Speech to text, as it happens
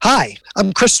Hi,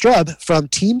 I'm Chris Strub from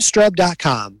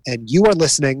TeamStrub.com, and you are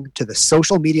listening to the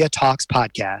Social Media Talks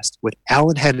podcast with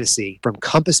Alan Hennessy from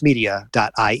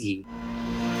CompassMedia.ie.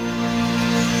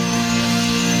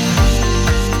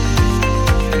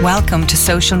 Welcome to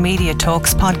Social Media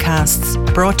Talks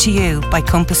podcasts, brought to you by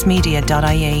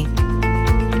CompassMedia.ie.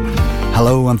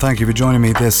 Hello and thank you for joining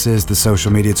me. This is the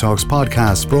Social Media Talks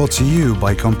podcast, brought to you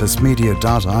by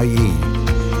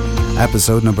CompassMedia.ie.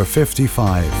 Episode number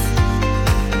 55.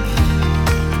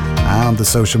 And the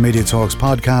Social Media Talks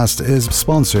podcast is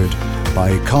sponsored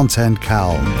by Content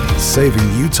Cal,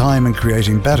 saving you time and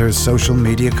creating better social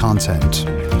media content.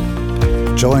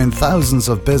 Join thousands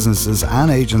of businesses and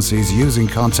agencies using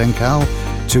Content Cal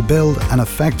to build an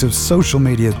effective social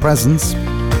media presence.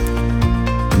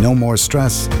 No more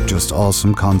stress, just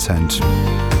awesome content.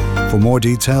 For more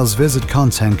details, visit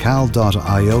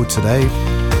contentcal.io today.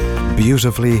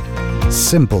 Beautifully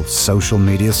simple social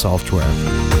media software.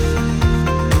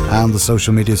 And the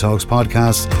Social Media Talks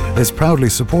podcast is proudly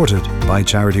supported by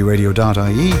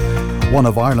charityradio.ie, one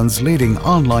of Ireland's leading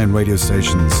online radio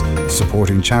stations,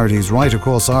 supporting charities right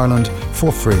across Ireland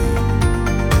for free.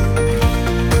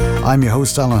 I'm your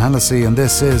host, Alan Hennessy, and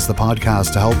this is the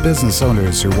podcast to help business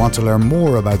owners who want to learn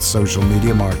more about social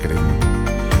media marketing.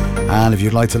 And if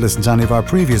you'd like to listen to any of our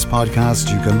previous podcasts,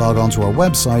 you can log on to our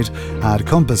website at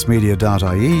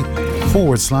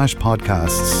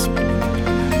compassmedia.ie/podcasts.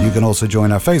 You can also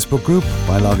join our Facebook group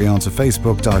by logging on to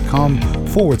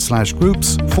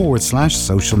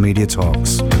facebook.com/groups/social media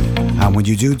talks. And when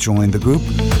you do join the group,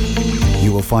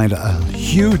 you will find a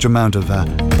huge amount of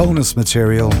bonus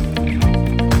material,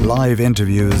 live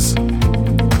interviews,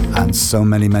 and so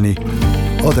many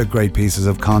other great pieces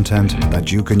of content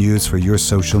that you can use for your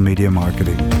social media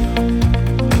marketing.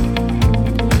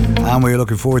 And we're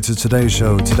looking forward to today's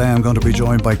show. Today I'm going to be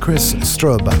joined by Chris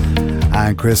Strub.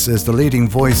 And Chris is the leading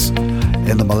voice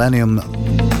in the Millennium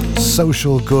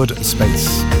social good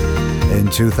space. In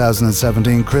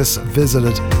 2017, Chris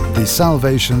visited the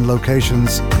Salvation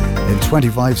locations in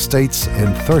 25 states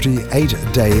in 38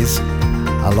 days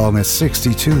along a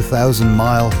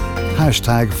 62,000-mile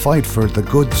 #Fight for the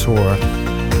Good tour,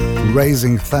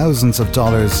 raising thousands of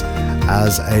dollars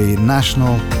as a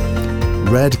national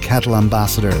Red Kettle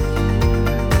ambassador.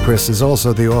 Chris is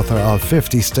also the author of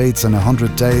 50 States in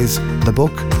 100 Days, the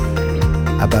book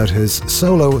about his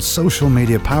solo social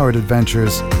media powered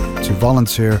adventures to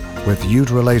volunteer with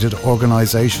youth-related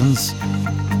organizations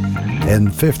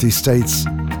in 50 states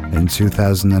in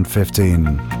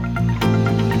 2015.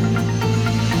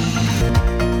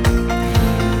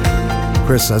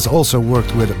 Chris has also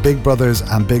worked with Big Brothers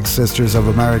and Big Sisters of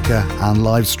America and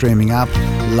live streaming app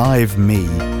LiveMe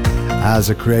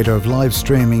as a creator of live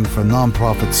streaming for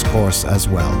non-profits course as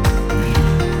well.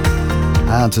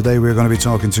 And today we're going to be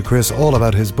talking to Chris all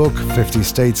about his book, 50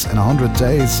 States in 100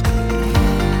 Days.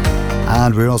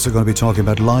 And we're also going to be talking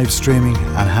about live streaming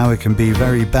and how it can be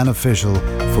very beneficial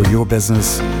for your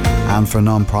business and for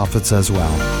non-profits as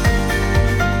well.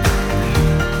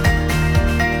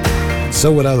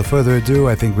 So without further ado,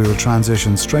 I think we will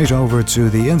transition straight over to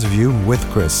the interview with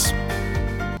Chris.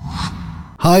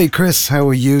 Hi Chris, how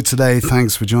are you today?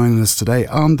 Thanks for joining us today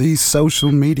on the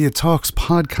Social Media Talks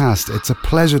podcast. It's a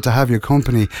pleasure to have your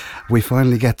company. We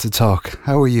finally get to talk.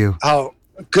 How are you? Oh,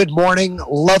 good morning.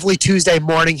 Lovely Tuesday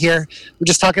morning here. We're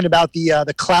just talking about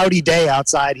the cloudy day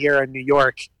outside here in New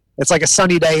York. It's like a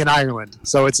sunny day in Ireland,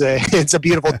 so it's a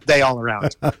beautiful day all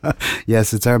around.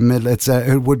 Yes, it's our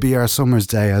it would be our summer's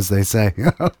day, as they say.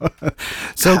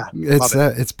 So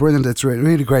it's brilliant. It's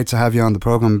really great to have you on the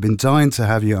program. I've been dying to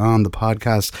have you on the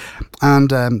podcast, and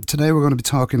today we're going to be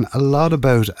talking a lot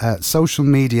about social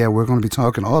media. We're going to be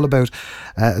talking all about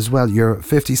as well your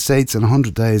 50 States in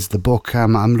 100 Days, the book.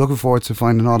 I'm looking forward to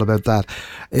finding all about that.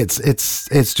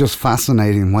 It's just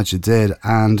fascinating what you did,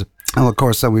 and of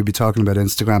course, then we'll be talking about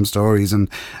Instagram stories and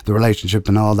the relationship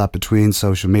and all that between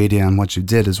social media and what you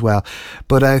did as well.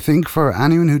 But I think for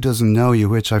anyone who doesn't know you,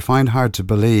 which I find hard to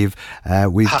believe,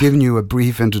 we've given you a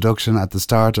brief introduction at the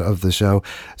start of the show.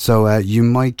 So you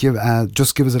might give us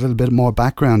a little bit more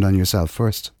background on yourself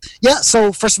first. Yeah.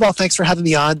 So first of all, thanks for having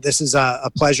me on. This is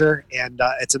a pleasure and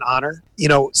it's an honor.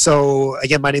 So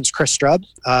again, my name's Chris Strub.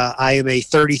 I am a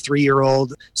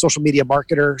 33-year-old social media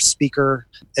marketer, speaker,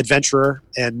 adventurer,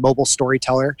 and mobile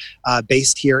storyteller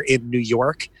based here in New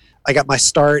York. I got my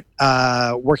start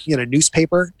working in a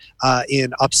newspaper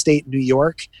in upstate New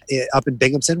York, up in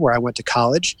Binghamton, where I went to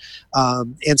college.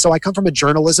 And so I come from a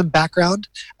journalism background.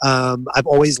 I've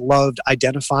always loved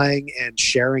identifying and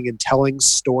sharing and telling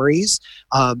stories.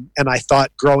 And I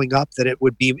thought growing up that it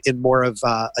would be in more of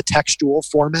a textual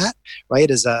format,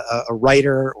 right? As a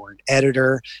writer or an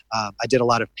editor. I did a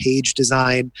lot of page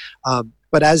design.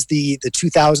 But as the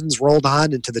 2000s rolled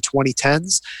on into the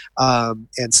 2010s,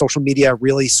 and social media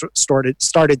really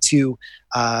started to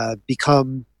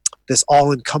become this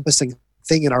all-encompassing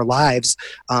thing in our lives,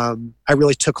 I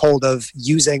really took hold of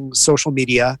using social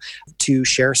media to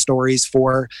share stories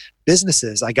for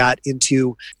businesses. I got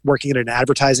into working at an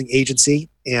advertising agency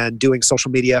and doing social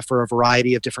media for a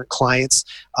variety of different clients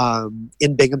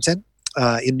in Binghamton,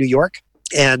 in New York.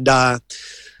 And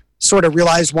sort of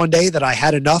realized one day that I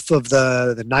had enough of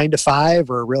the 9 to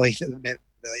 5, or really the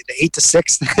 8 to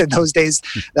 6 in those days,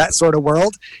 that sort of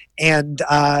world, and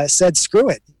said, screw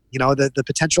it. The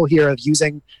potential here of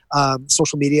using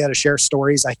social media to share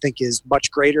stories, I think, is much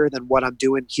greater than what I'm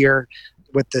doing here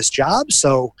with this job.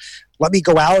 So let me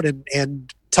go out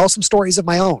and tell some stories of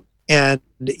my own. And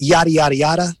yada, yada,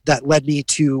 yada. That led me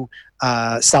to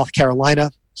South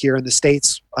Carolina, here in the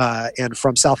States. And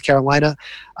from South Carolina,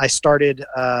 I started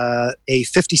a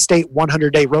 50-state,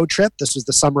 100-day road trip. This was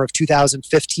the summer of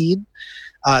 2015.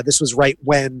 This was right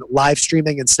when live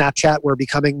streaming and Snapchat were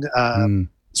becoming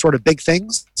sort of big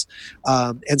things.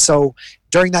 And so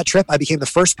during that trip, I became the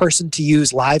first person to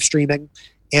use live streaming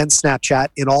and Snapchat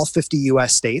in all 50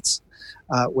 U.S. states,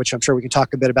 which I'm sure we can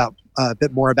talk a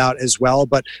bit more about as well.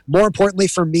 But more importantly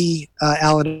for me,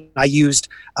 Alan, I used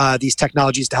these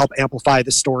technologies to help amplify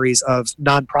the stories of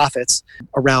nonprofits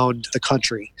around the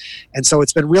country. And so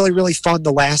it's been really, really fun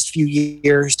the last few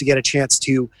years to get a chance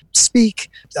to speak.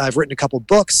 I've written a couple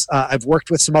books. I've worked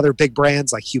with some other big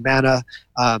brands like Humana,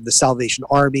 the Salvation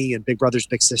Army, and Big Brothers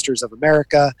Big Sisters of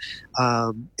America,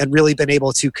 and really been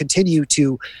able to continue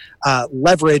to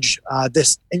leverage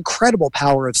this incredible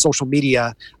power of social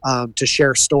media to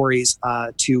share stories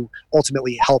to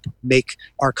ultimately help make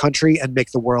our country and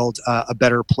make the world a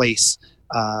better place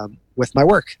with my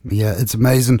work. Yeah, it's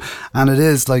amazing. And it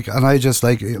is and I just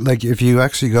like if you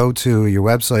actually go to your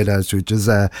website, which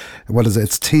is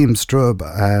it's Team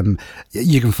Strub,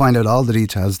 you can find out all the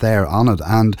details there on it.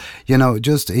 And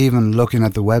just even looking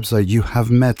at the website, you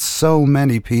have met so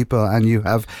many people, and you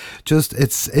have just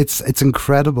it's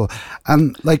incredible.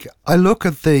 And I look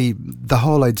at the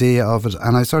whole idea of it,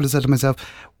 and I sort of said to myself,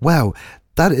 wow,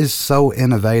 that is so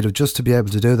innovative just to be able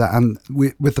to do that. And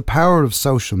with the power of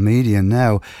social media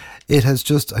now, it has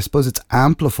just, I suppose it's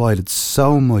amplified it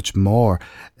so much more,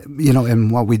 in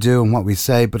what we do and what we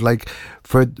say. But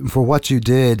for what you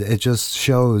did, it just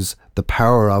shows the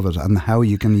power of it and how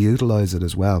you can utilize it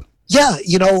as well. Yeah,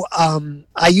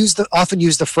 I often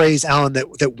use the phrase, Alan,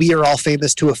 that we are all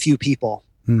famous to a few people.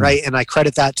 Right. And I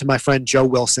credit that to my friend Joe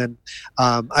Wilson.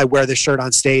 I wear this shirt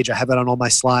on stage. I have it on all my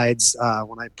slides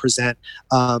when I present.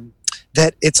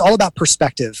 That it's all about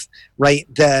perspective, right?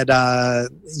 That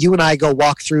you and I go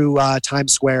walk through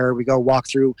Times Square. We go walk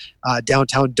through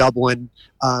downtown Dublin.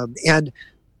 And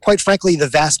quite frankly, the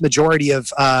vast majority of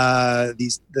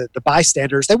the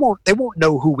bystanders, they won't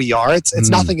know who we are. It's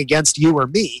nothing against you or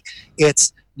me.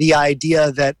 It's the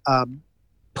idea that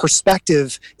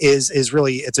perspective is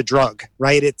really, it's a drug,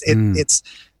 right? It's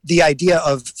the idea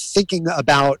of thinking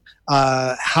about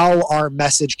how our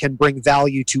message can bring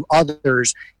value to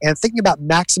others, and thinking about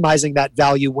maximizing that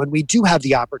value when we do have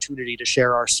the opportunity to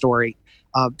share our story.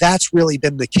 That's really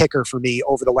been the kicker for me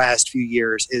over the last few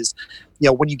years is,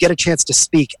 when you get a chance to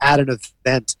speak at an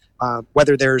event,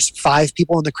 whether there's 5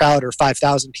 people in the crowd or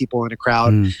 5,000 people in a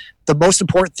crowd, the most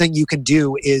important thing you can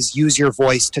do is use your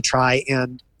voice to try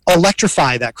and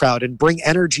electrify that crowd and bring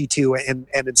energy to it and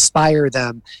inspire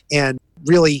them and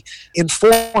really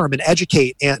inform and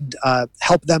educate and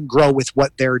help them grow with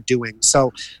what they're doing.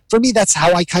 So for me, that's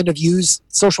how I kind of use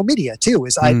social media too,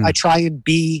 is I try and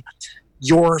be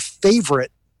your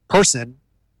favorite person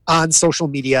on social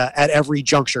media at every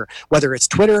juncture, whether it's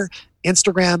Twitter,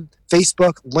 Instagram,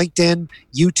 Facebook, LinkedIn,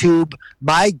 YouTube.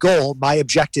 My goal, my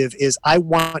objective is I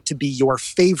want to be your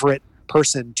favorite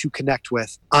person to connect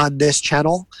with on this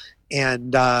channel.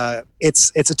 And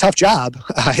it's a tough job.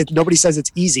 Nobody says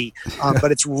it's easy,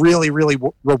 but it's really, really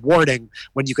rewarding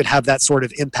when you can have that sort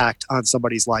of impact on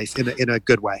somebody's life in a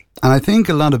good way. And I think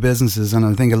a lot of businesses, and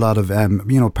I think a lot of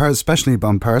especially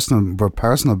on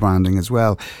personal branding as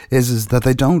well, is that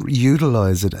they don't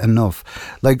utilize it enough.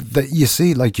 Like you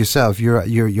see, like yourself,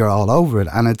 you're all over it,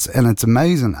 and it's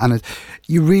amazing, and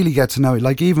you really get to know it.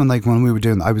 Like even like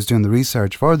when I was doing the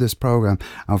research for this program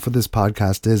and for this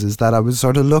podcast, is that I was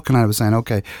sort of looking at. I was saying,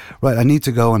 okay, right, I need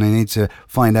to go and I need to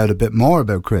find out a bit more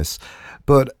about Chris.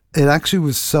 But it actually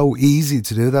was so easy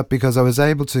to do that because I was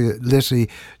able to literally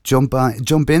jump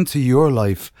into your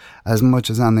life as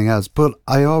much as anything else. But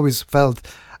I always felt,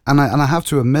 and I have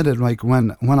to admit it, like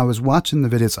when I was watching the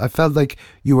videos, I felt like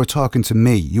you were talking to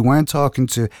me. You weren't talking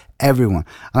to everyone.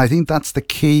 And I think that's the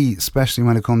key, especially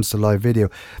when it comes to live video,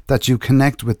 that you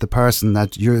connect with the person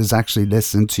that is actually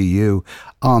listening to you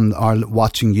on or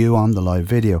watching you on the live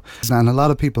video. And a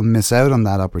lot of people miss out on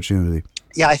that opportunity.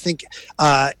 Yeah, I think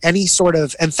any sort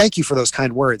of, and thank you for those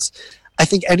kind words, I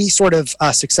think any sort of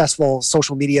successful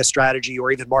social media strategy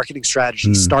or even marketing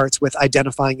strategy starts with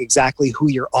identifying exactly who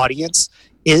your audience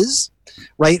is,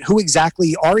 right? Who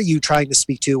exactly are you trying to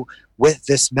speak to with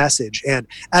this message? And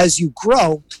as you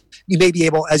grow, you may be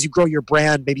able, as you grow your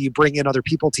brand, maybe you bring in other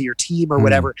people to your team or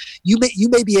whatever, you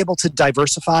may be able to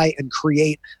diversify and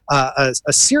create a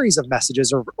series of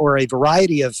messages or a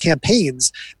variety of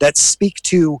campaigns that speak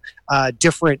to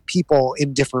different people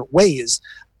in different ways.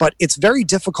 But it's very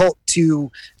difficult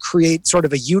to create sort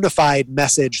of a unified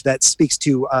message that speaks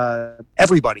to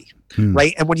everybody,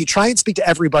 right? And when you try and speak to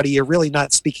everybody, you're really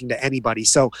not speaking to anybody.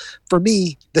 So for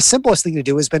me, the simplest thing to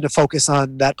do has been to focus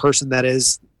on that person that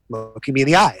is looking me in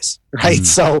the eyes, right?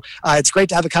 So it's great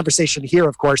to have a conversation here,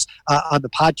 of course, on the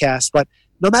podcast. But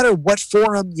no matter what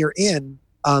forum you're in,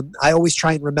 I always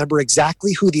try and remember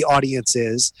exactly who the audience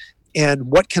is and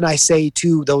what can I say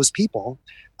to those people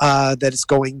that is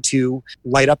going to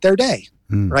light up their day,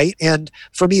 right? And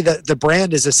for me, the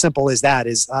brand is as simple as that.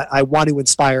 Is I want to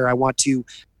inspire. I want to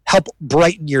help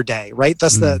brighten your day, right?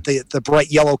 That's the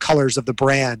bright yellow colors of the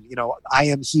brand. You know, I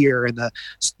am here, and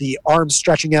the arms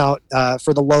stretching out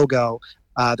for the logo.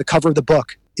 The cover of the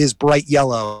book is bright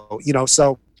yellow. You know,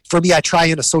 so for me, I try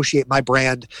and associate my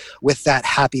brand with that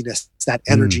happiness, that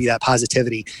energy, that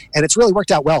positivity. And it's really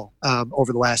worked out well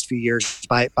over the last few years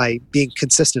by being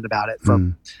consistent about it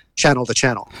from channel to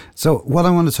channel. So what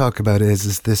I want to talk about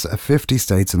is this 50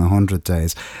 states in 100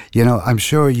 days. You know, I'm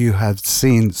sure you have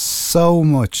seen so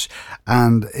much,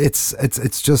 and it's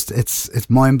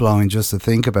mind blowing just to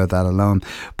think about that alone.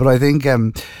 But I think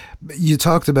you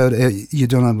talked about you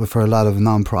done it for a lot of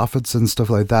non-profits and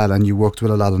stuff like that, and you worked with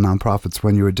a lot of non-profits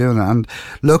when you were doing it. And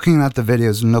looking at the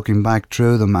videos and looking back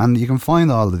through them, and you can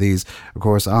find all of these, of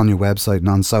course, on your website and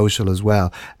on social as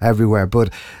well, everywhere.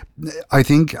 But I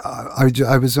think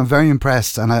I was very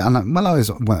impressed, when I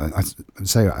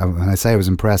say I was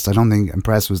impressed, I don't think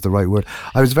impressed was the right word.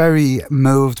 I was very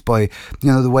moved by,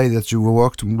 you know, the way that you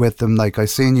worked with them. Like I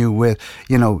seen you with,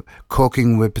 you know,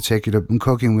 cooking with particular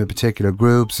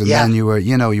groups, and then you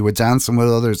were dancing with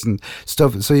others and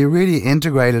stuff. So you really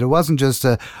integrated. It wasn't just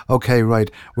okay,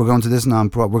 right, we're going to this we're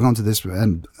going to this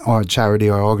or charity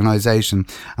or organisation,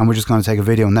 and we're just going to take a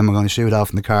video and then we're going to shoot it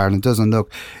off in the car, and it doesn't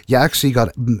look. You actually got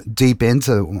deep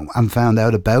into and found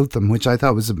out about them, which I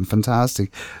thought was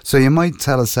fantastic. So you might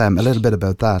tell us a little bit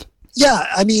about that. Yeah,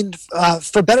 I mean,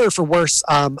 for better or for worse,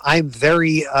 I'm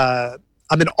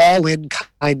an all-in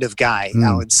kind of guy,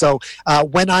 Alan. So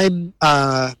when I'm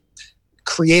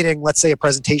creating, let's say, a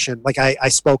presentation, like I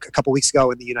spoke a couple weeks ago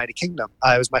in the United Kingdom.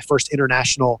 It was my first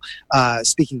international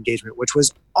speaking engagement, which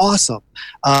was awesome.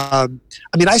 I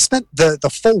mean, I spent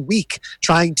the full week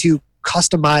trying to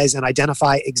customize and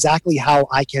identify exactly how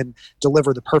I can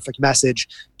deliver the perfect message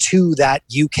to that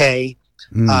UK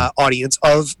audience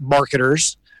of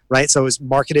marketers, right? So it was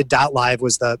marketed.live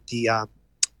was the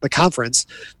conference.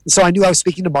 So I knew I was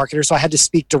speaking to marketers, so I had to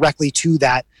speak directly to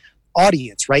that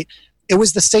audience, right? It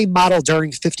was the same model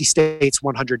during 50 states,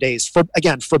 100 days, for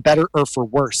better or for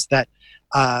worse, that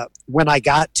when I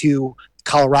got to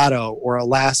Colorado or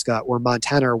Alaska or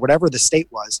Montana or whatever the state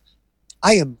was,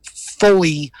 I am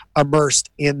fully immersed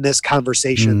in this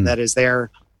conversation that is there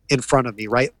in front of me,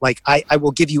 right? Like I will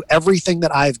give you everything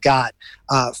that I've got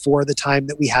for the time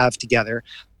that we have together.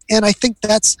 And I think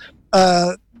that's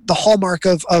the hallmark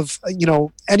of you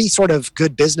know, any sort of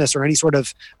good business or any sort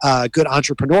of good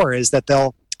entrepreneur, is that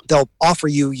they'll offer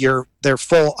you their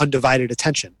full undivided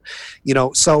attention. You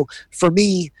know, so for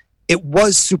me, it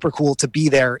was super cool to be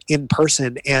there in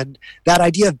person, and that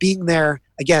idea of being there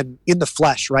again in the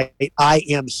flesh, right? I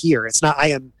am here. It's not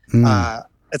I am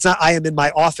It's not I am in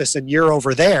my office and you're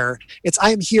over there. It's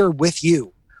I am here with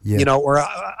you. Yeah. Or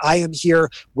I am here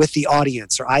with the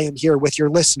audience, or I am here with your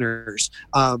listeners.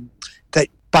 That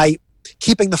by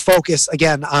keeping the focus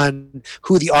again on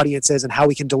who the audience is and how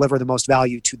we can deliver the most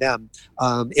value to them,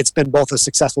 it's been both a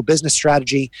successful business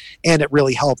strategy, and it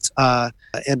really helped.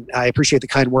 And I appreciate the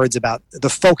kind words about the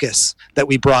focus that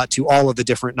we brought to all of the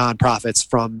different nonprofits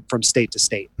from state to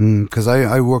state. Because I'm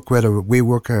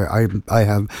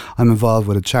involved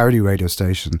with a charity radio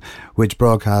station which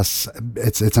broadcasts.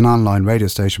 It's an online radio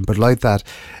station, but like that,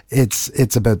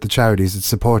 it's about the charities. It's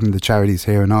supporting the charities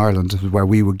here in Ireland, where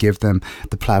we would give them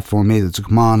the platform either to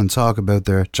come on and talk about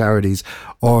their charities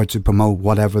or to promote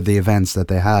whatever the events that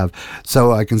they have.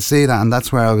 So I can see that, and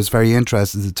that's where I was very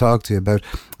interested to talk to you about,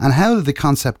 and how the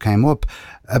concept came up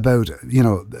about,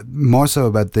 more so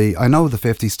about I know the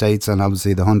 50 states and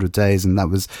obviously the 100 days, and that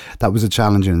was a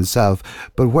challenge in itself,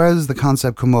 but where does the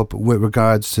concept come up with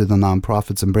regards to the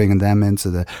non-profits and bringing them into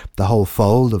the whole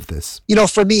fold of this?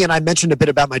 For me, and I mentioned a bit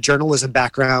about my journalism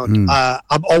background,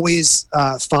 I'm always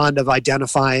fond of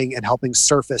identifying and helping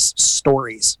surface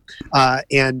stories,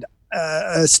 and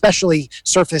especially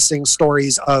surfacing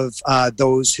stories of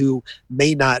those who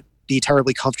may not be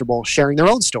terribly comfortable sharing their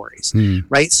own stories,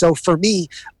 right? So for me,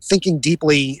 thinking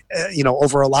deeply,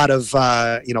 over a lot of,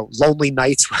 lonely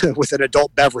nights with an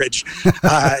adult beverage,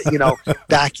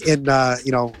 back in,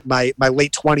 my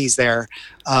late 20s there,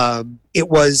 it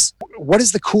was, what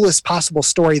is the coolest possible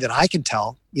story that I can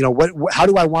tell? How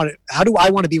do I want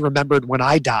to be remembered when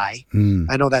I die?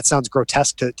 I know that sounds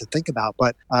grotesque to think about,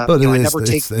 but I never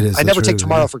take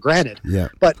tomorrow for granted. Yeah.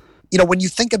 But when you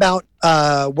think about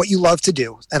what you love to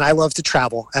do, and I love to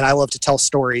travel, and I love to tell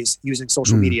stories using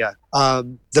social media,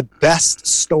 the best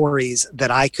stories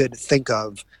that I could think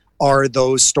of are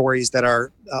those stories that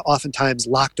are oftentimes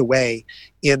locked away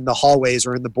in the hallways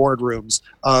or in the boardrooms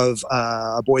of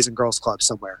a Boys and Girls Club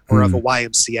somewhere, or of a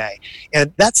YMCA.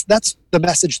 And that's the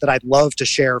message that I'd love to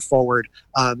share forward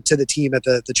to the team at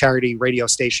the charity radio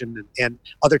station and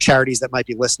other charities that might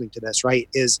be listening to this, right?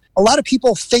 Is a lot of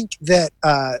people think that,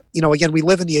 again, we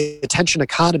live in the attention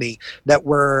economy, that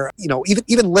we're,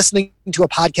 even listening to a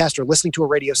podcast or listening to a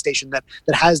radio station that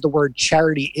has the word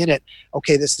charity in it.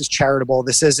 Okay, this is charitable.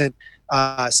 This isn't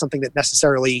something that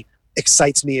necessarily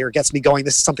excites me or gets me going.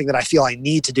 This is something that I feel I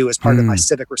need to do as part of my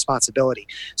civic responsibility.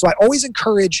 So I always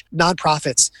encourage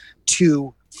nonprofits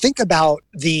to think about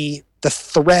the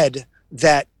thread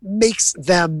that makes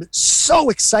them so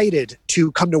excited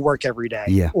to come to work every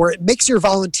day, or it makes your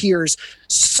volunteers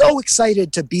so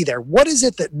excited to be there. What is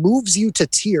it that moves you to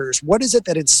tears? What is it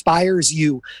that inspires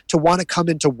you to want to come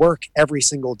into work every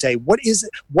single day? What is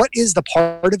the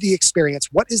part of the experience?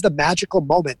 What is the magical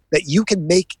moment that you can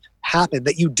make happen,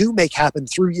 that you do make happen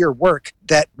through your work,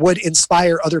 that would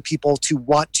inspire other people to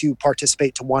want to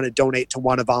participate, to want to donate, to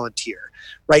want to volunteer,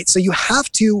 right? So you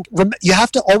have to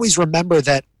always remember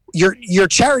that your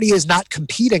charity is not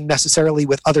competing necessarily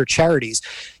with other charities.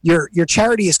 Your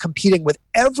charity is competing with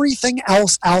everything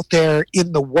else out there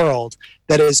in the world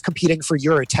that is competing for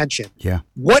your attention. Yeah.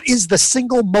 What is the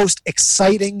single most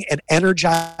exciting and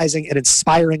energizing and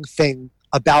inspiring thing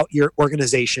about your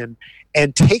organization?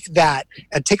 And take that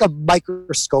and take a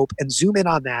microscope and zoom in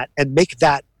on that and make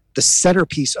that the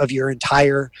centerpiece of your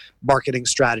entire marketing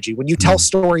strategy. When you tell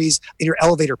stories in your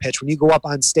elevator pitch, when you go up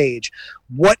on stage,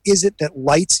 what is it that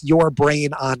lights your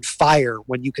brain on fire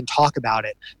when you can talk about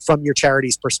it from your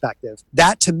charity's perspective?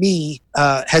 That, to me,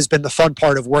 has been the fun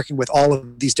part of working with all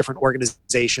of these different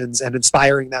organizations and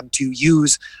inspiring them to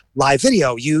use live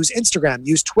video, use Instagram,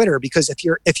 use Twitter, because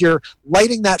if you're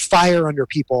lighting that fire under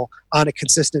people on a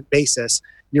consistent basis,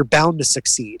 you're bound to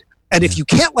succeed. And if you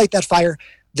can't light that fire,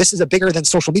 this is a bigger than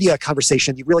social media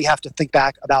conversation. You really have to think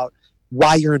back about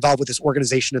why you're involved with this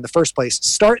organization in the first place.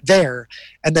 Start there.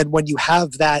 And then when you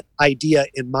have that idea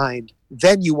in mind,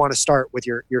 then you want to start with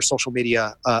your social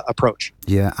media approach.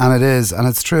 Yeah, and it is, and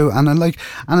it's true, and I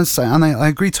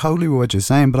agree totally with what you're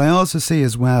saying. But I also see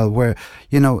as well where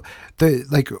I've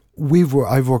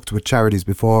worked with charities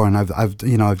before, and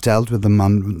I've dealt with them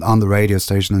on the radio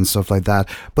station and stuff like that.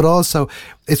 But also,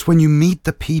 it's when you meet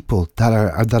the people that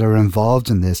are involved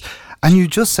in this, and you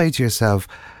just say to yourself,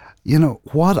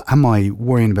 what am I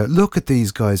worrying about? Look at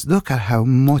these guys. Look at how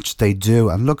much they do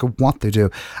and look at what they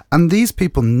do. And these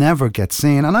people never get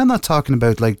seen. And I'm not talking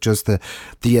about just the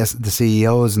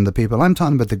CEOs and the people. I'm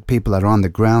talking about the people that are on the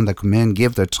ground, that come in,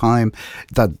 give their time,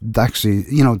 that actually,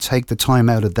 take the time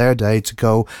out of their day to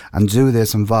go and do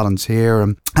this and volunteer.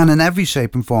 And in every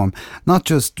shape and form, not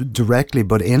just directly,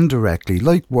 but indirectly,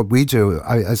 like what we do,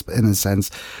 in a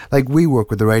sense, like we work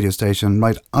with the radio station,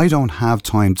 right? I don't have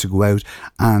time to go out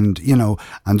and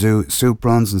and do soup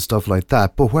runs and stuff like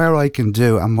that. But where I can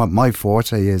do, and what my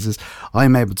forte is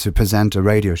I'm able to present a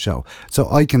radio show. So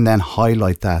I can then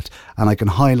highlight that, and I can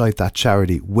highlight that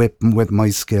charity with my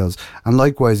skills. And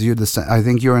likewise, I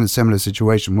think you're in a similar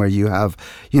situation where you have,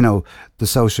 the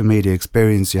social media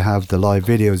experience, you have the live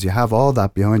videos, you have all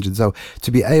that behind you. So to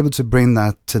be able to bring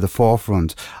that to the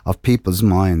forefront of people's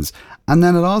minds, and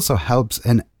then it also helps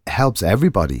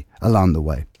everybody along the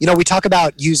way. We talk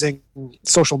about using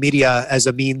social media as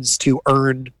a means to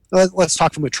earn. Let's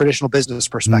talk from a traditional business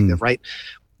perspective, right?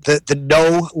 The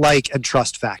know, like, and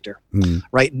trust factor,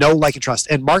 right? Know, like, and trust.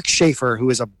 And Mark Schaefer,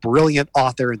 who is a brilliant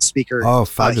author and speaker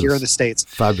here in the States.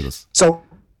 Fabulous. So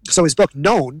his book,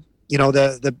 Known,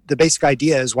 the basic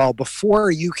idea is, well, before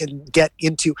we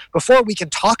can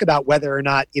talk about whether or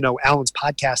not, Alan's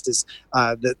podcast is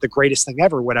the greatest thing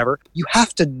ever, whatever, you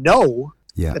have to know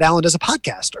that Alan does a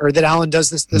podcast, or that Alan does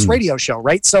this radio show,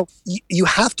 right? So you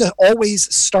have to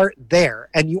always start there.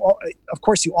 And of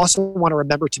course, you also want to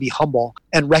remember to be humble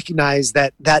and recognize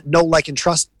that know, like, and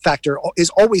trust factor is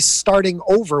always starting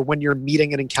over when you're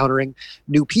meeting and encountering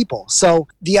new people. So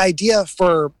the idea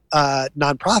for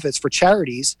nonprofits, for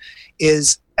charities,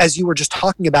 is, as you were just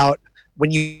talking about,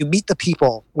 when you meet the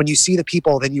people, when you see the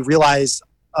people, then you realize,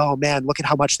 oh man, look at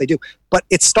how much they do. But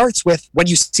it starts with when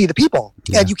you see the people.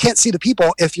 And you can't see the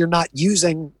people if you're not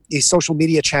using these social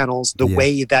media channels the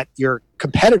way that your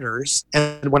competitors,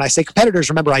 and when I say competitors,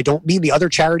 remember, I don't mean the other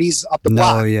charities up the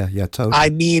block. Totally. I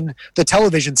mean the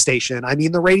television station. I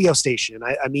mean the radio station.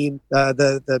 I mean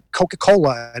the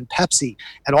Coca-Cola and Pepsi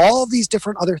and all of these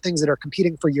different other things that are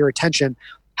competing for your attention.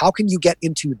 How can you get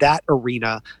into that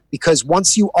arena? Because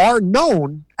once you are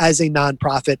known as a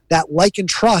nonprofit, that like and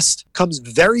trust comes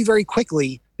very, very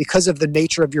quickly because of the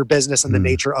nature of your business and the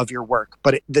nature of your work.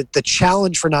 But the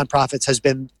challenge for nonprofits has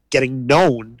been getting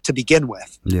known to begin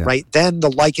with, right? Then the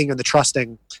liking and the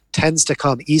trusting tends to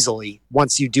come easily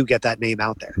once you do get that name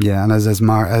out there. Yeah, and as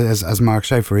Mark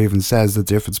Schaefer even says, it's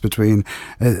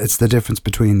the difference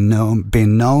between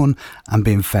being known and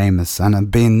being famous. And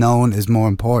being known is more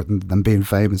important than being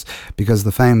famous, because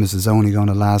the famous is only going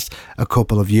to last a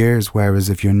couple of years, whereas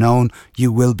if you're known,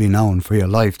 you will be known for your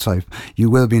lifetime. You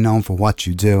will be known for what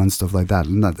you do and stuff like that.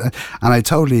 And I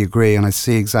totally agree, and I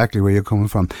see exactly where you're coming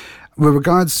from. With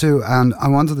regards to, and I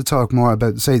wanted to talk more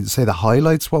about, say the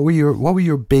highlights. What were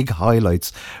your big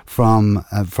highlights from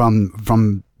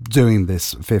doing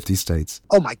this 50 states?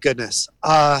 Oh my goodness!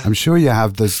 I'm sure you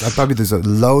have. There's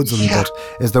loads of them, but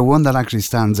is there one that actually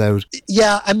stands out?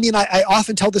 Yeah, I mean, I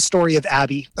often tell the story of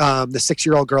Abby, the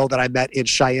 6-year-old girl that I met in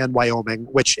Cheyenne, Wyoming.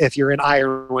 Which, if you're in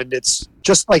Ireland, it's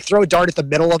just like throw a dart at the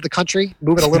middle of the country,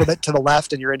 move it a little bit to the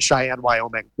left, and you're in Cheyenne,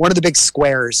 Wyoming. One of the big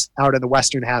squares out in the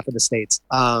western half of the States.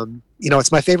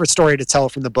 It's my favorite story to tell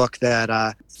from the book that,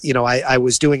 I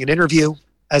was doing an interview,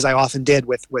 as I often did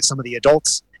with some of the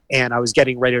adults, and I was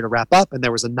getting ready to wrap up, and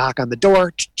there was a knock on the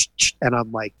door, and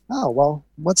I'm like, oh, well,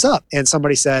 what's up? And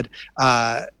somebody said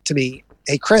to me,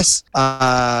 hey, Chris,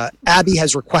 Abby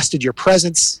has requested your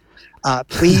presence.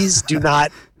 Please do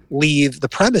not leave the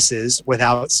premises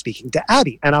without speaking to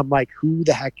Abby. And I'm like, who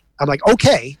the heck? I'm like,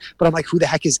 okay. But I'm like, who the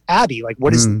heck is Abby? Like,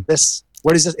 what is this?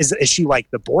 What is this? Is she like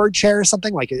the board chair or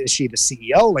something? Like, is she the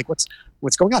CEO? Like, what's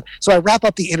going on? So I wrap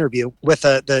up the interview with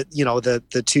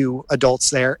the two adults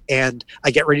there, and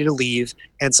I get ready to leave,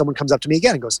 and someone comes up to me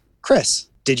again and goes, Chris,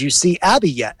 did you see Abby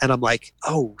yet? And I'm like,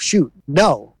 oh shoot,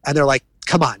 no. And they're like,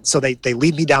 come on. So they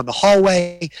lead me down the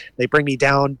hallway. They bring me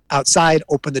down outside,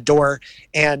 open the door,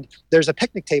 and there's a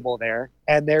picnic table there.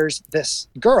 And there's this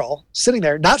girl sitting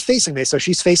there, not facing me. So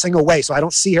she's facing away. So I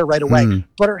don't see her right away,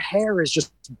 but her hair is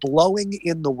just blowing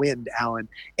in the wind, Alan.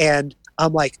 And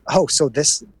I'm like, oh, so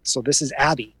this is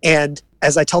Abby. And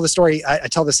as I tell the story, I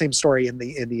tell the same story in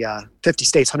the 50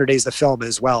 States, 100 Days, the film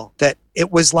as well, that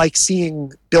it was like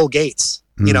seeing Bill Gates,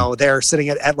 they're sitting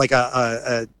at like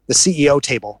the CEO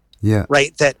table. Yeah.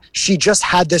 Right. That she just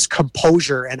had this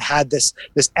composure and had this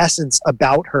essence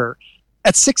about her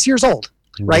at 6 years old.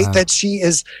 Right. Wow. That she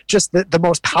is just the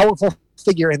most powerful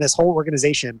figure in this whole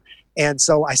organization. And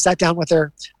so I sat down with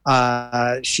her.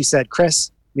 She said, Chris,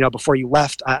 before you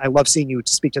left, I love seeing you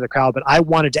speak to the crowd, but I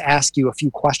wanted to ask you a few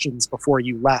questions before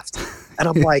you left. And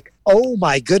I'm like, oh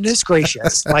my goodness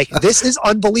gracious. Like, this is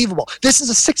unbelievable. This is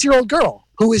a 6-year-old girl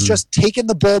who is just taking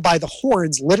the bull by the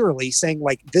horns, literally saying,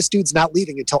 like, this dude's not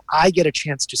leaving until I get a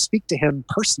chance to speak to him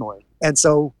personally. And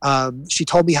so she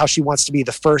told me how she wants to be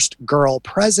the first girl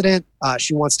president.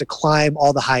 She wants to climb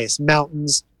all the highest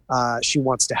mountains. She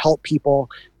wants to help people,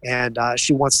 and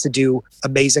she wants to do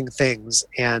amazing things.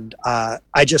 And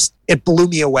it blew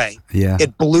me away. Yeah.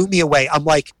 It blew me away. I'm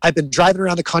like, I've been driving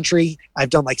around the country. I've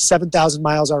done like 7,000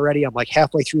 miles already. I'm like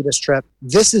halfway through this trip.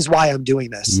 This is why I'm doing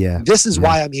this. Yeah. This is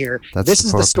why I'm here. This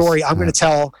is the story I'm going to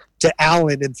tell to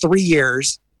Alan in 3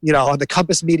 years, on the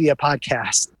Compass Media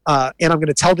podcast. And I'm going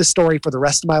to tell this story for the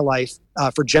rest of my life,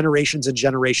 for generations and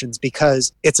generations,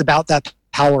 because it's about that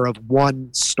power of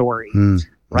one story,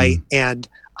 right? And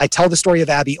I tell the story of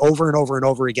Abby over and over and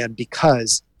over again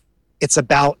because it's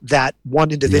about that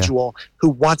one individual who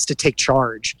wants to take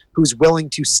charge, who's willing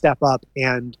to step up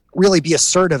and really be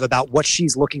assertive about what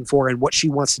she's looking for and what she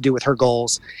wants to do with her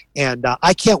goals. And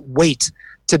I can't wait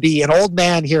to be an old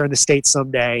man here in the States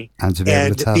someday and to be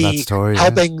able to tell that story,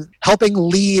 helping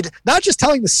lead, not just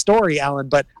telling the story, Alan,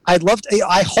 but I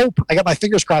hope, I got my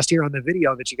fingers crossed here on the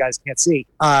video that you guys can't see,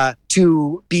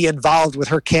 to be involved with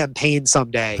her campaign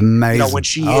someday. Amazing. When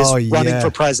she is running for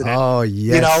president. Oh,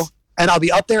 yes. And I'll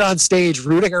be up there on stage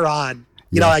rooting her on.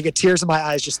 I get tears in my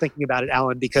eyes just thinking about it,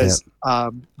 Alan, because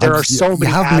there are so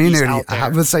many Abbies out there. I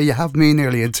would say you have me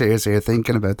nearly in tears here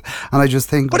thinking about it. And I just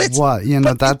think,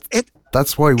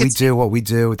 that's why we do what we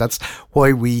do. That's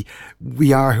why we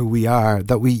are who we are.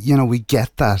 That we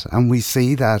get that and we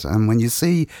see that. And when you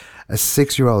see a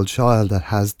 6-year-old child that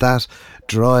has that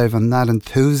drive and that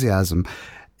enthusiasm,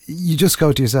 you just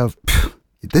go to yourself,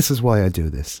 this is why I do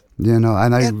this. And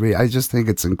I just think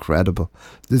it's incredible.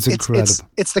 It's incredible.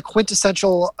 It's the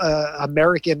quintessential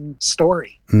American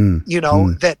story.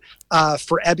 That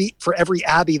for every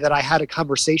Abby that I had a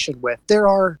conversation with, there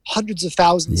are hundreds of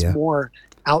thousands more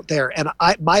out there. And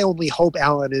my only hope,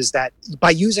 Alan, is that by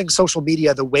using social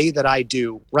media the way that I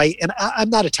do, right? And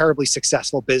I'm not a terribly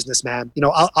successful businessman.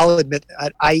 I'll admit,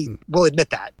 I will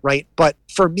admit that, right? But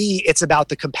for me, it's about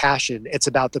the compassion. It's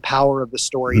about the power of the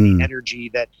story, the energy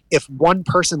that if one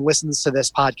person listens to this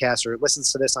podcast or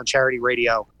listens to this on charity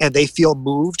radio and they feel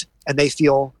moved and they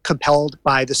feel compelled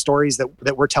by the stories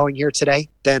that we're telling here today,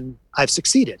 then I've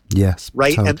succeeded. Yes.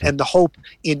 Right. Totally. And the hope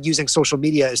in using social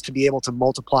media is to be able to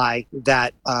multiply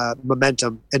that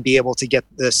momentum and be able to get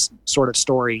this sort of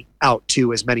story out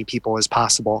to as many people as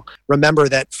possible. Remember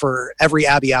that for every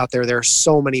Abby out there, there are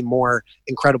so many more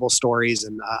incredible stories.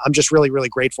 And I'm just really, really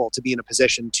grateful to be in a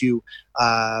position to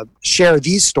share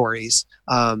these stories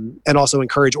and also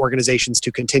encourage organizations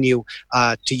to continue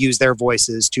to use their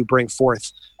voices to bring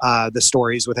forth the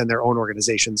stories within their own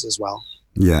organizations as well.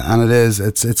 Yeah, and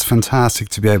it's fantastic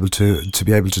to be able to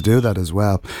do that as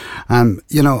well.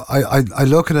 I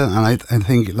look at it and I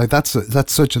think like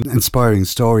that's such an inspiring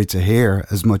story to hear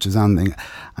as much as anything.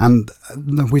 And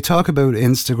we talk about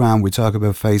Instagram, we talk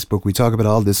about Facebook, we talk about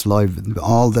all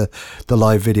the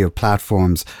live video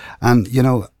platforms, and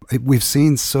we've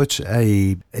seen such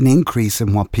an increase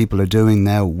in what people are doing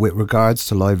now with regards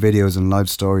to live videos and live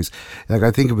stories. Like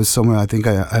I think it was somewhere,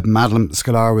 Madeline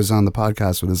Scalar was on the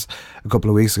podcast with us a couple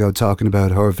of weeks ago talking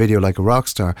about her video Like a Rock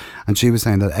Star, and she was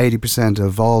saying that 80%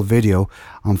 of all video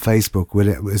on Facebook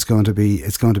is going to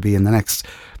be in the next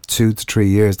 2 to 3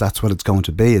 years. That's what it's going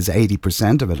to be, is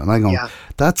 80% of it. And I go,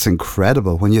 that's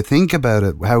incredible when you think about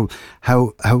it.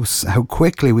 How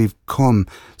quickly we've come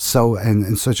so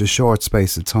in such a short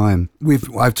space of time.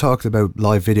 I've talked about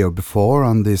live video before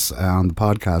on the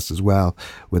podcast as well,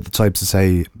 with the types of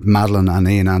say Madeline and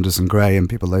Ian Anderson Gray and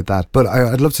people like that. But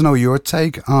I'd love to know your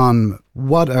take on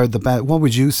what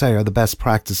would you say are the best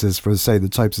practices for say the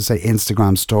types of say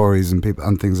Instagram stories and people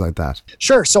and things like that.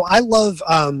 Sure. So I love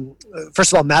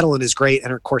first of all, Madeline is great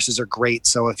and her courses are great.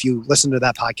 So if you listen to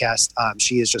that podcast,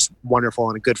 she is just wonderful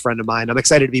and a good friend of mine. I'm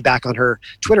excited to be back on her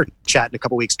Twitter chat in a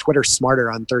couple weeks. Twitter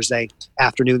Smarter on Thursday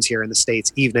afternoons here in the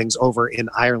States, evenings over in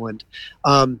Ireland.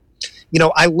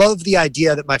 I love the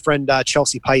idea that my friend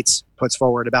Chelsea Pites puts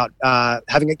forward about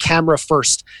having a camera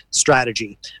first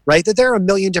strategy, right? That there are a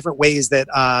million different ways that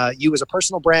you as a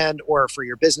personal brand or for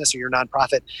your business or your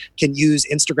nonprofit can use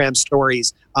Instagram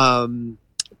stories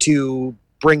to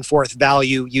bring forth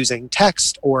value using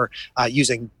text or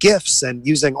using GIFs and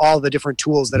using all the different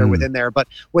tools that are within there. But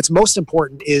what's most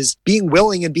important is being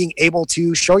willing and being able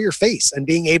to show your face and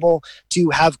being able to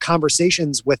have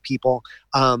conversations with people.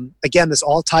 Again, this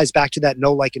all ties back to that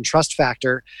know, like, and trust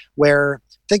factor, where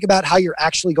think about how you're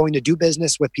actually going to do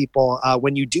business with people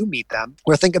when you do meet them,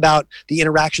 or think about the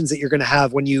interactions that you're going to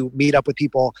have when you meet up with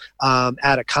people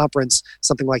at a conference,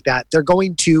 something like that. They're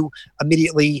going to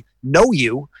immediately know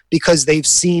you because they've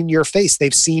seen your face.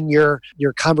 They've seen your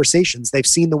conversations. They've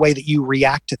seen the way that you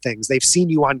react to things. They've seen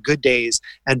you on good days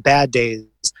and bad days.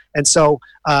 And so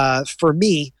for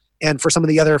me, and for some of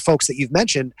the other folks that you've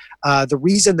mentioned, the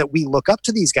reason that we look up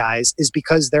to these guys is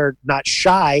because they're not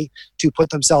shy to put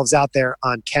themselves out there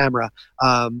on camera.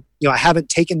 I haven't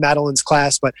taken Madeline's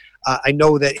class, but I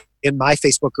know that in my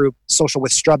Facebook group,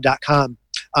 socialwithstrub.com,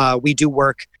 we do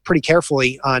work pretty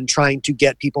carefully on trying to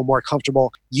get people more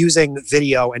comfortable using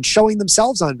video and showing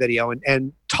themselves on video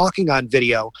and talking on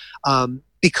video.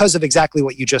 Because of exactly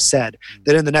what you just said,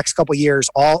 that in the next couple of years,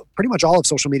 pretty much all of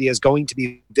social media is going to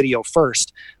be video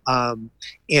first. And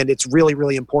it's really,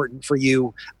 really important for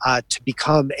you to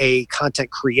become a content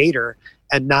creator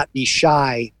and not be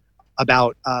shy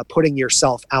about putting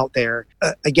yourself out there.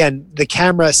 Again, the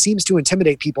camera seems to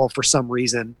intimidate people for some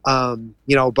reason,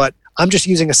 but I'm just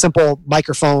using a simple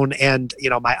microphone and,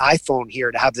 my iPhone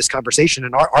here to have this conversation,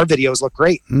 and our videos look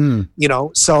great,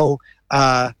 so,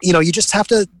 you just have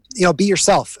to, be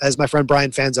yourself, as my friend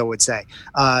Brian Fanzo would say.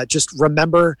 Just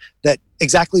remember that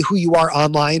exactly who you are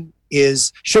online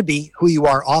should be who you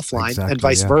are offline, and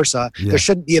vice versa. Yeah. There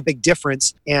shouldn't be a big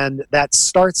difference. And that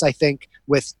starts, I think,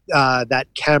 with that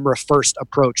camera first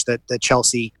approach that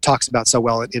Chelsea talks about so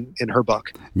well in her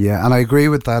book. Yeah, and I agree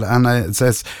with that. And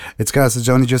it's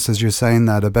only just as you're saying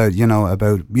that about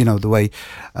the way,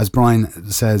 as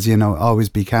Brian says, always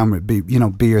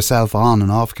be yourself on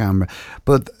and off camera.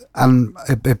 But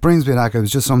it brings me back. It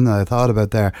was just something that I thought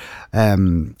about there.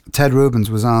 Ted Rubens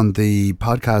was on the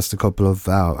podcast a couple of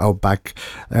back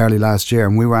early last year,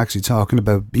 and we were actually talking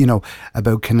about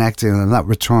about connecting and that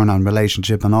return on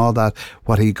relationship and all that.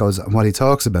 What he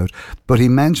talks about, but he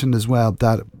mentioned as well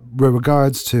that with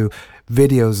regards to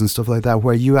videos and stuff like that,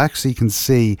 where you actually can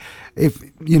see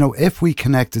if we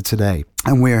connected today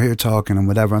and we're here talking and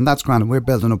whatever, and that's granted, we're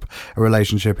building up a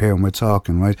relationship here and we're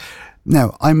talking, right?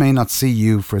 Now, I may not see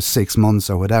you for 6 months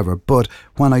or whatever, but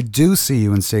when I do see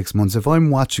you in 6 months, if I'm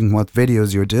watching what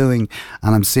videos you're doing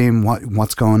and I'm seeing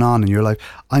what's going on in your life,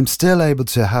 I'm still able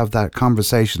to have that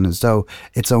conversation as though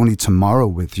it's only tomorrow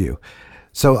with you.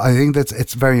 So I think that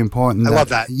it's very important. I love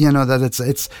that.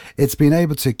 That it's being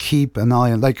able to keep an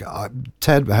eye on, like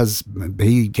Ted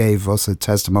he gave us a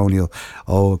testimonial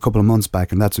a couple of months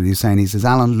back, and that's what he's saying. He says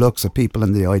Alan looks at people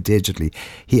in the eye digitally.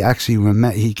 He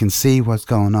actually he can see what's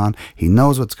going on. He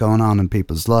knows what's going on in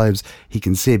people's lives. He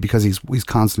can see it because he's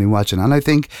constantly watching. And I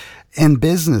think in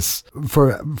business,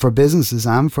 for businesses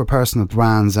and for personal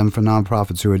brands and for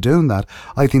non-profits who are doing that,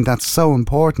 I think that's so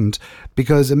important,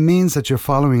 because it means that you're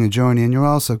following a journey, and you're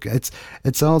also it's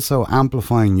also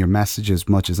amplifying your message as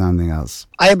much as anything else.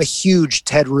 I am a huge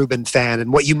Ted Rubin fan,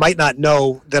 and what you might not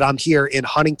know, that I'm here in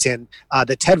Huntington,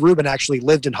 that Ted Rubin actually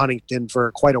lived in Huntington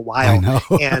for quite a while. I know.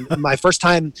 And my first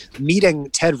time meeting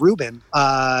Ted Rubin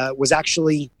was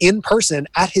actually in person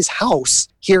at his house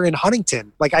here in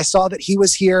Huntington. Like, I saw that he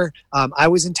was here. I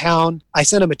was in town. I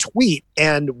sent him a tweet,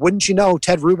 and wouldn't you know,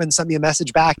 Ted Rubin sent me a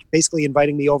message back, basically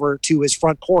inviting me over to his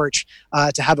front porch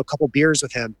to have a couple beers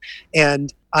with him.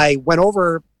 And I went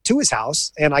over to his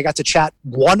house, and I got to chat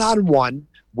one-on-one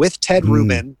with Ted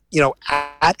Rubin,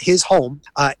 at his home.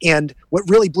 And what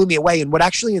really blew me away, and what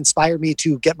actually inspired me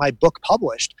to get my book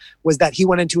published, was that he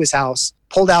went into his house,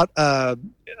 pulled out a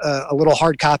little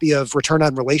hard copy of Return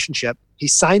on Relationship. He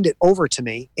signed it over to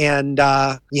me, and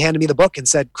he handed me the book and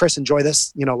said, "Chris, enjoy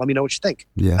this. Let me know what you think."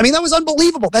 Yeah. I mean, that was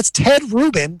unbelievable. That's Ted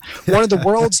Rubin, one of the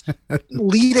world's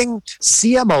leading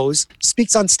CMOs,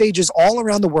 speaks on stages all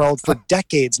around the world for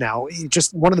decades now.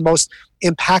 Just one of the most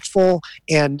impactful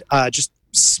and just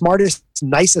smartest,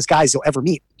 nicest guys you'll ever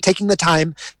meet, taking the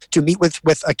time to meet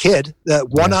with a kid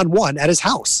one-on-one at his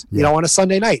house, on a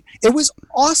Sunday night. It was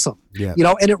awesome. Yeah.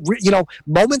 And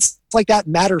moments like that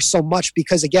matter so much,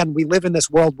 because again, we live in this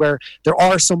world where there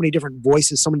are so many different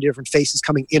voices, so many different faces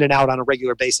coming in and out on a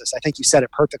regular basis. I think you said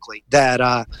it perfectly,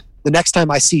 that the next time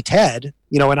I see Ted,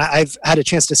 and I've had a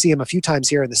chance to see him a few times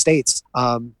here in the States,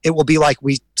 it will be like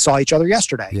we saw each other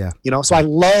yesterday. Yeah. So I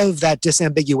love that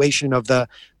disambiguation of the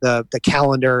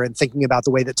calendar, and thinking about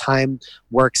the way that time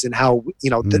works, and how,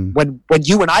 when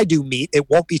you and I do meet, it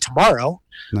won't be tomorrow.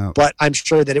 No. But I'm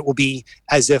sure that it will be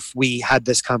as if we had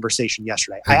this conversation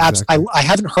yesterday. Exactly. I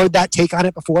haven't heard that take on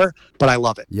it before, but I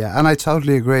love it. Yeah, and I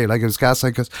totally agree. Like, it was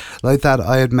gaslight, because like that,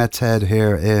 I had met Ted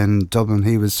here in Dublin.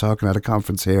 He was talking at a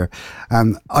conference here,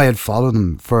 and I had followed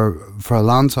him for a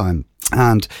long time.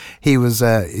 And he was,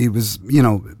 I thought he was,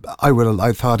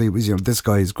 this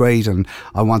guy is great, and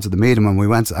I wanted to meet him.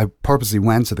 And I purposely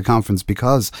went to the conference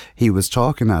because he was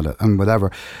talking at it and whatever.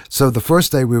 So the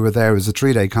first day we were there, it was a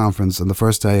 3-day conference, and the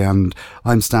first day, and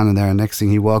I'm standing there, and next thing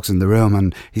he walks in the room,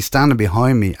 and he's standing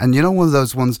behind me. And one of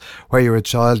those ones where you're a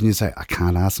child and you say, I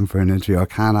can't ask him for an interview, I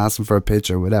can't ask him for a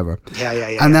picture, whatever. Yeah.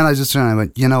 And then I just turned and I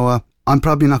went, you know what? I'm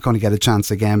probably not going to get a chance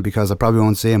again because I probably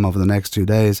won't see him over the next 2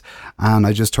 days. And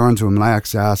I just turned to him and I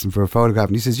actually asked him for a photograph,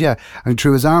 and he says, yeah. And he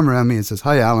threw his arm around me and says,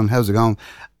 hi, Alan, how's it going?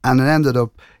 And it ended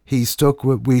up, he stuck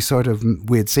with, we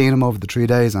had seen him over the 3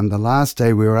 days, and the last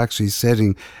day we were actually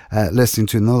sitting, listening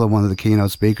to another one of the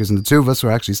keynote speakers, and the two of us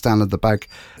were actually standing at the back,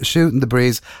 shooting the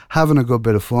breeze, having a good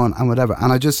bit of fun and whatever.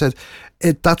 And I just said,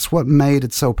 that's what made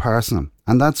it so personal.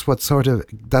 And that's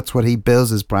what he builds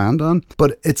his brand on.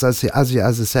 But it's, as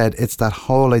I said, it's that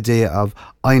whole idea of,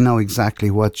 I know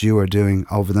exactly what you are doing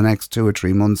over the next 2 or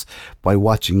 3 months by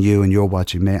watching you and you're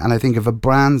watching me. And I think if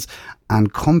brands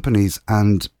and companies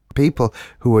and people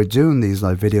who are doing these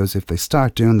live videos, if they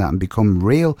start doing that and become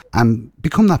real and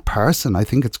become that person, I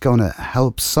think it's going to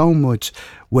help so much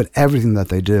with everything that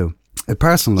they do. It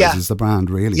personalizes the brand,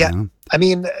 really. Yeah. You know? I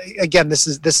mean, again, this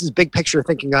is big picture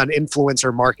thinking on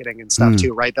influencer marketing and stuff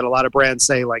too, right? That a lot of brands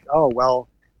say like, oh, well,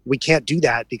 we can't do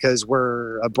that because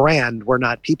we're a brand, we're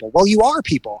not people. Well, you are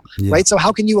people, right? So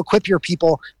how can you equip your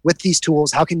people with these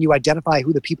tools? How can you identify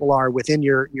who the people are within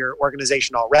your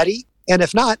organization already? And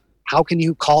if not, how can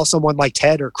you call someone like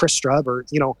Ted or Chris Strub or,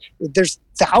 there's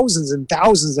thousands and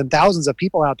thousands and thousands of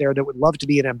people out there that would love to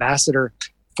be an ambassador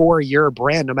for your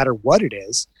brand, no matter what it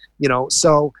is,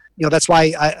 So, that's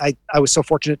why I was so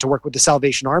fortunate to work with the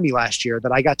Salvation Army last year,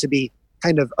 that I got to be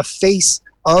kind of a face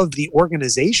of the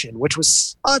organization, which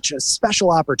was such a special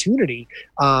opportunity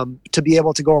to be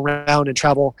able to go around and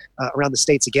travel around the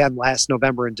States again last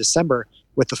November and December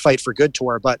with the Fight for Good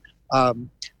tour. But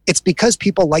it's because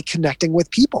people like connecting with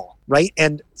people, right?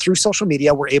 And through social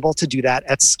media, we're able to do that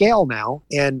at scale now.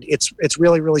 And it's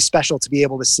really, really special to be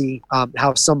able to see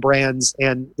how some brands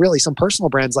and really some personal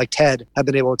brands like TED have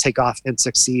been able to take off and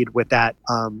succeed with that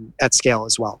at scale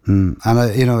as well. And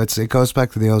it goes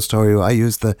back to the old story. I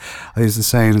use the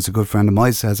saying, as a good friend of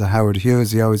mine says, Howard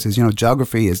Hughes, he always says,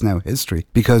 geography is now history,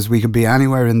 because we can be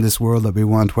anywhere in this world that we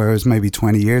want, whereas maybe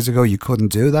 20 years ago you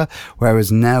couldn't do that,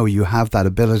 whereas now you have that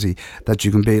ability that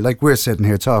you can be, like we're sitting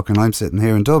here talking, I'm sitting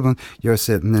here in Dublin, you're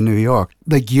sitting in New York.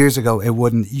 Like years ago,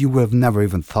 you would have never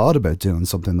even thought about doing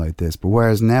something like this. But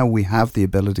whereas now we have the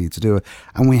ability to do it,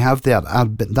 and we have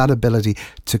that ability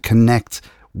to connect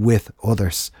with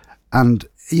others. And,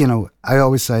 I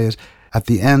always say it, at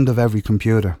the end of every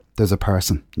computer, there's a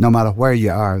person. No matter where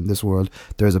you are in this world,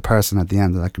 there's a person at the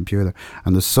end of that computer,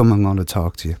 and there's someone going to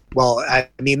talk to you. Well, I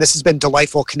mean, this has been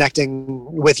delightful connecting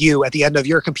with you at the end of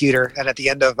your computer and at the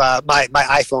end of my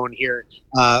iPhone here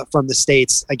from the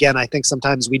States. Again, I think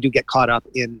sometimes we do get caught up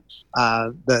in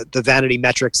the vanity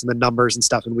metrics and the numbers and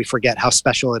stuff, and we forget how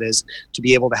special it is to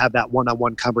be able to have that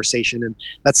one-on-one conversation. And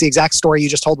that's the exact story you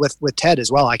just told with Ted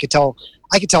as well. I could tell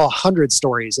 100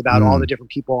 stories about all the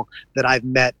different people that I've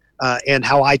met. And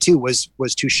how I too was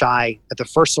too shy at the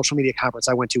first social media conference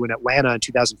I went to in Atlanta in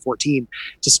 2014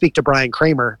 to speak to Brian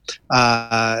Kramer,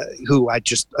 who I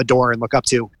just adore and look up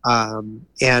to.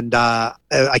 And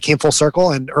I came full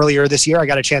circle. And earlier this year, I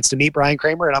got a chance to meet Brian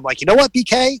Kramer, and I'm like, you know what,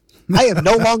 BK? I am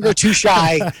no longer too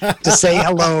shy to say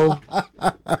hello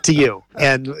to you.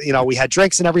 And, we had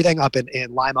drinks and everything up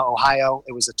in Lima, Ohio.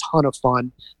 It was a ton of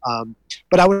fun.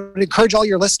 But I would encourage all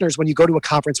your listeners, when you go to a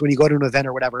conference, when you go to an event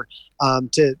or whatever,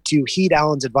 to heed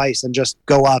Alan's advice and just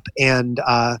go up and,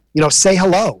 say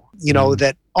hello.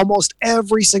 That almost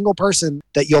every single person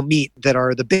that you'll meet that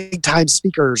are the big time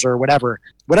speakers or whatever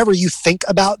you think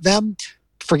about them,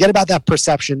 forget about that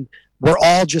perception. We're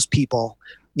all just people.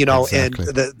 Exactly.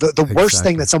 And the worst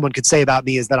thing that someone could say about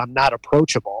me is that I'm not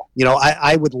approachable.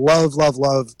 I would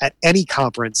love at any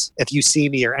conference, if you see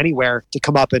me or anywhere, to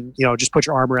come up and, just put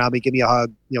your arm around me, give me a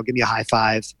hug, give me a high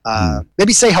five,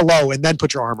 maybe say hello and then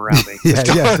put your arm around me.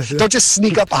 Don't just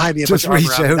sneak up behind me and just put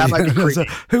your arm around me. That might be creepy.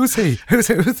 Who's he?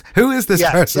 Who is this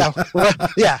person?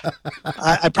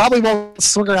 I probably won't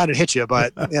swing around and hit you,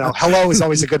 but hello is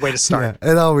always a good way to start.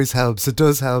 Yeah, it always helps. It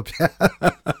does help.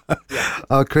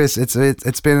 Oh, Chris,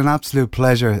 it's been an absolute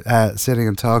pleasure sitting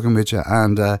and talking with you,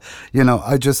 and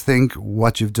I just think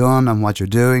what you've done and what you're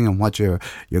doing and what you're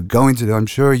going to do, I'm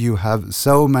sure you have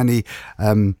so many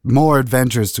more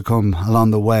adventures to come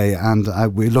along the way, and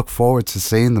we look forward to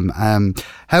seeing them.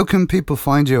 How can people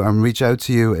find you and reach out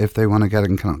to you if they want to get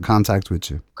in contact with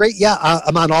you? Great. Yeah,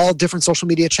 I'm on all different social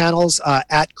media channels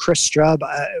at Chris Strub.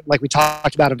 Like we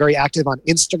talked about, I'm very active on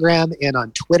Instagram and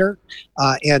on Twitter.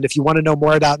 And if you want to know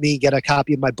more about me, get a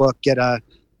copy of my book,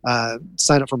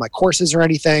 sign up for my courses or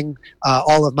anything,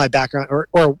 all of my background,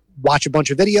 or watch a bunch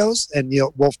of videos, and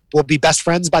we'll be best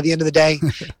friends by the end of the day.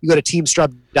 You go to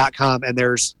teamstrub.com, and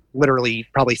there's literally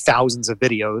probably thousands of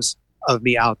videos of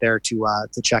me out there to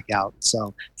check out.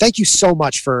 So thank you so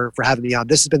much for having me on.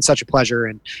 This has been such a pleasure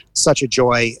and such a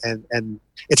joy, and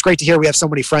it's great to hear we have so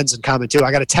many friends in common too.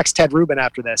 I got to text Ted Rubin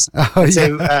after this.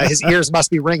 So his ears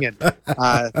must be ringing.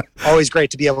 Always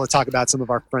great to be able to talk about some of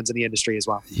our friends in the industry as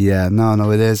well. Yeah,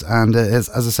 no, it is. And as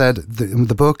I said,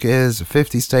 the book is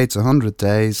 50 States, 100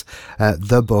 Days,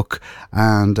 the book.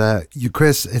 And you,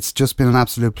 Chris, it's just been an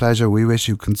absolute pleasure. We wish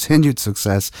you continued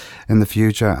success in the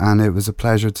future. And it was a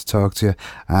pleasure to talk to you.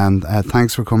 And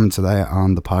thanks for coming today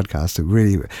on the podcast. I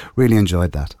really, really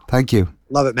enjoyed that. Thank you.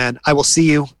 Love it, man. I will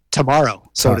see you tomorrow,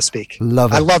 so to speak.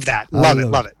 Love it. I love that. Love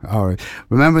it. All right.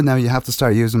 Remember now, you have to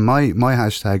start using my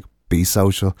hashtag, Be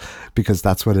Social, because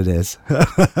that's what it is.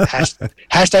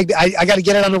 Hashtag, I got to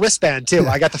get it on the wristband too.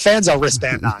 I got the Fanzo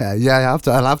wristband on. Yeah,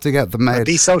 I'll have to get them made.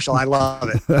 Be Social. I love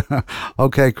it.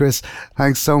 Okay, Chris,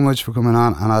 thanks so much for coming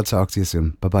on, and I'll talk to you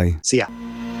soon. Bye-bye. See ya.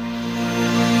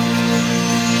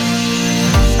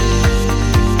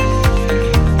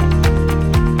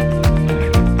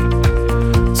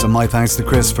 So my thanks to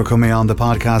Chris for coming on the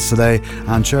podcast today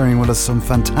and sharing with us some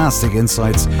fantastic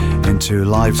insights into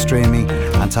live streaming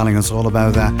and telling us all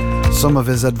about some of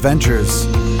his adventures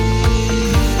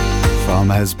from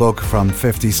his book, From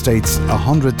 50 States,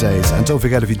 100 Days. And don't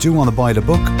forget, if you do want to buy the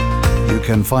book, you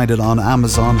can find it on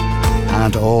Amazon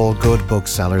and all good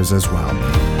booksellers as well.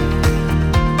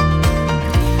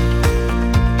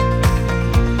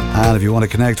 And if you want to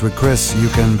connect with Chris, you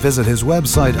can visit his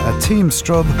website at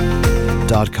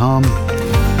teamstrub.com,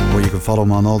 where you can follow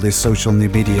him on all these social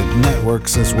media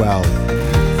networks as well,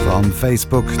 from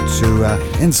Facebook to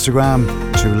Instagram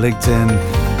to LinkedIn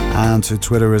and to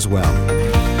Twitter as well.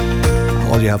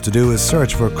 All you have to do is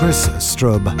search for Chris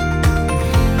Strub.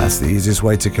 That's the easiest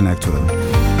way to connect with him.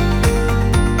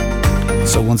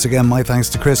 So once again, my thanks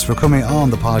to Chris for coming on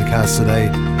the podcast today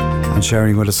and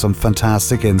sharing with us some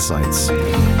fantastic insights.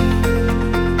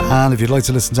 And if you'd like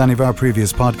to listen to any of our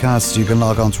previous podcasts, you can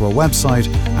log on to our website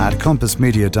at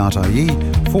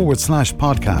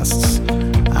compassmedia.ie/podcasts.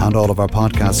 And all of our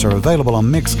podcasts are available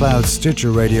on Mixcloud,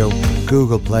 Stitcher Radio,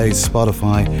 Google Play,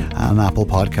 Spotify, and Apple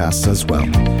Podcasts as well.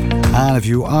 And if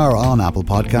you are on Apple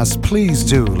Podcasts, please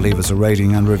do leave us a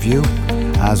rating and review,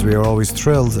 as we are always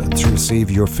thrilled to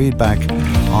receive your feedback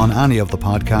on any of the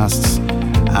podcasts.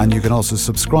 And you can also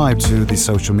subscribe to the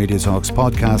Social Media Talks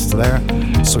podcast there,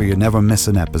 so you never miss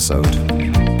an episode.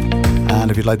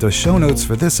 And if you'd like those show notes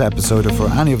for this episode or for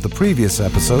any of the previous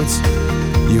episodes,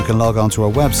 you can log on to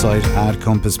our website at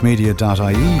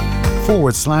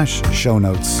compassmedia.ie/show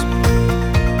notes.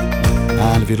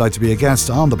 And if you'd like to be a guest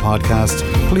on the podcast,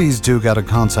 please do get in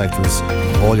contact with us.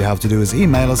 All you have to do is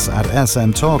email us at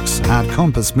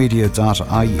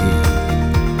smtalks@compassmedia.ie.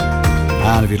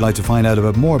 And if you'd like to find out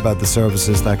more about the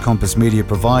services that Compass Media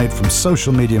provide, from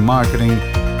social media marketing,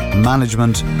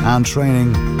 management and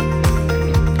training,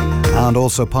 and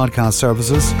also podcast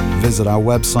services, visit our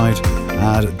website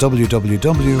at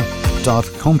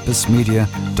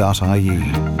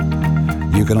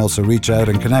www.compassmedia.ie. You can also reach out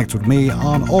and connect with me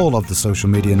on all of the social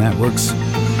media networks,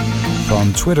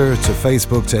 from Twitter to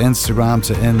Facebook to Instagram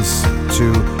to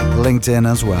LinkedIn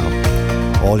as well.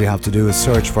 All you have to do is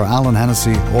search for Alan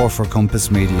Hennessy or for Compass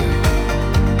Media.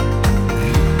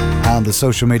 And the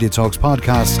Social Media Talks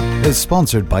podcast is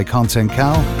sponsored by Content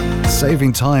Cal,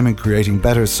 saving time and creating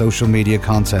better social media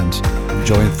content.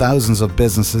 Join thousands of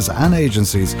businesses and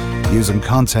agencies using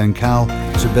Content Cal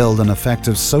to build an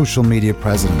effective social media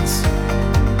presence.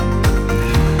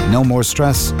 No more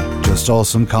stress, just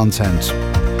awesome content.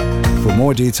 For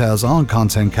more details on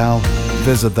Content Cal,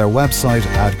 visit their website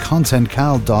at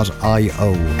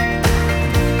contentcal.io.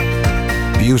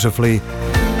 Beautifully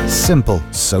simple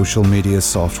social media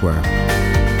software.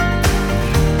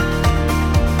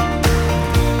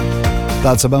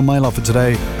 That's about my lot for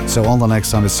today. So until the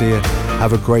next time I see you,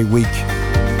 have a great week.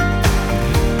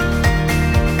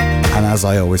 And as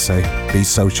I always say, be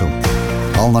social.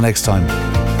 Until the next time,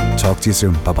 talk to you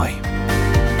soon. Bye-bye.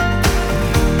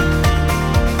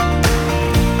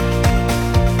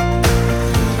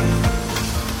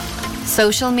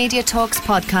 Social Media Talks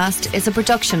podcast is a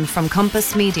production from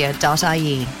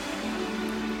compassmedia.ie.